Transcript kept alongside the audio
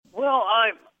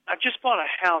just bought a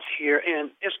house here,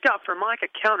 and it's got Formica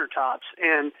countertops,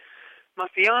 and my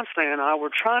fiance and I were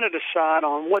trying to decide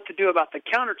on what to do about the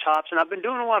countertops, and I've been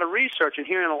doing a lot of research and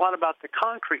hearing a lot about the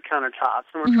concrete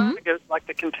countertops, and we're trying to get like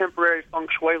the contemporary feng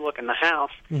shui look in the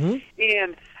house. And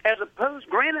as opposed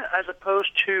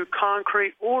to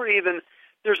concrete, or even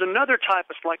there's another type.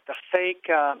 It's like the fake.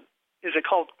 Is it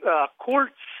called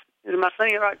quartz? Am I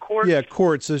saying it right? Quartz? Yeah,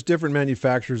 quartz. There's different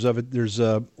manufacturers of it. There's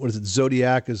what is it?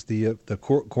 Zodiac is the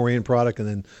Korean product, and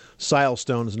then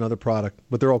Silestone is another product.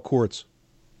 But they're all quartz.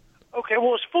 Okay,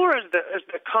 well, as far as the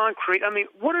concrete, I mean,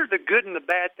 what are the good and the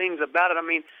bad things about it? I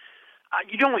mean,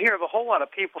 you don't hear of a whole lot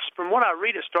of people. From what I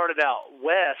read, it started out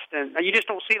west, and you just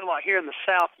don't see it a lot here in the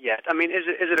south yet. I mean, is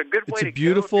it a good way to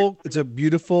go? It's a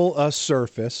beautiful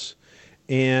surface,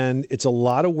 and it's a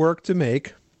lot of work to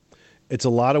make. It's a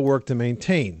lot of work to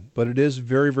maintain, but it is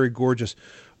very, very gorgeous.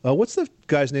 What's the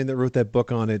guy's name that wrote that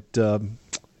book on it?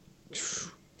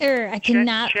 I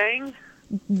cannot. Chang?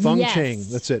 Feng Chang.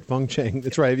 That's it. Feng Chang.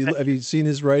 That's right. Have you seen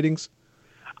his writings?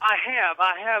 I have,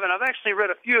 and I've actually read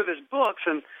a few of his books.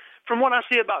 And from what I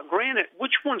see about granite,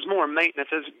 which one's more maintenance?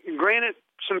 Is granite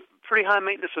some pretty high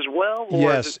maintenance as well?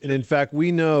 Yes, and in fact,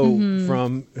 we know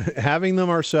from having them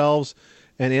ourselves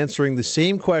and answering the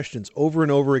same questions over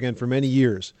and over again for many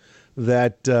years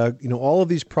that all of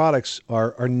these products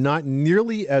are not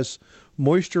nearly as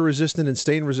moisture resistant and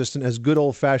stain resistant as good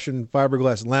old fashioned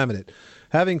fiberglass laminate.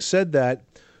 Having said that,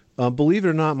 believe it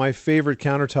or not, my favorite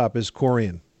countertop is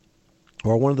Korean,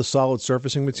 or one of the solid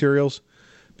surfacing materials,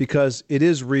 because it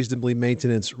is reasonably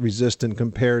maintenance resistant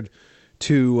compared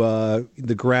to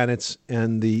the granites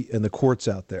and the quartz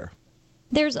out there.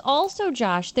 There's also,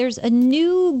 Josh, there's a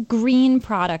new green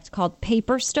product called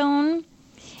Paperstone.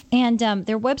 And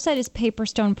their website is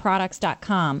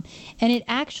paperstoneproducts.com. And it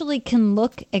actually can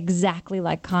look exactly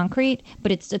like concrete, but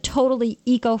it's a totally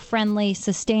eco-friendly,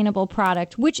 sustainable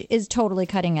product, which is totally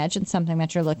cutting edge and something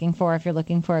that you're looking for if you're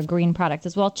looking for a green product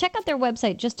as well. Check out their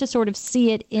website just to sort of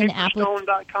see it in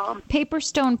Paperstone.com?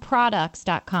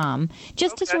 Paperstoneproducts.com.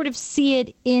 Just to sort of see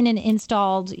it in an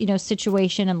installed,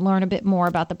 situation and learn a bit more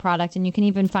about the product. And you can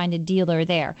even find a dealer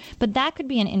there. But that could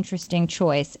be an interesting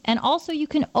choice. And also you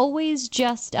can always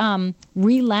just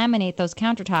relaminate those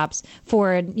countertops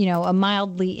for a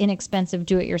mildly inexpensive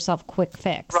do-it-yourself quick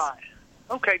fix. Right.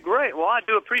 Okay, great. Well, I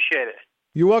do appreciate it.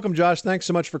 You're welcome, Josh. Thanks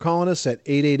so much for calling us at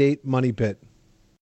 888-MONEY-PIT.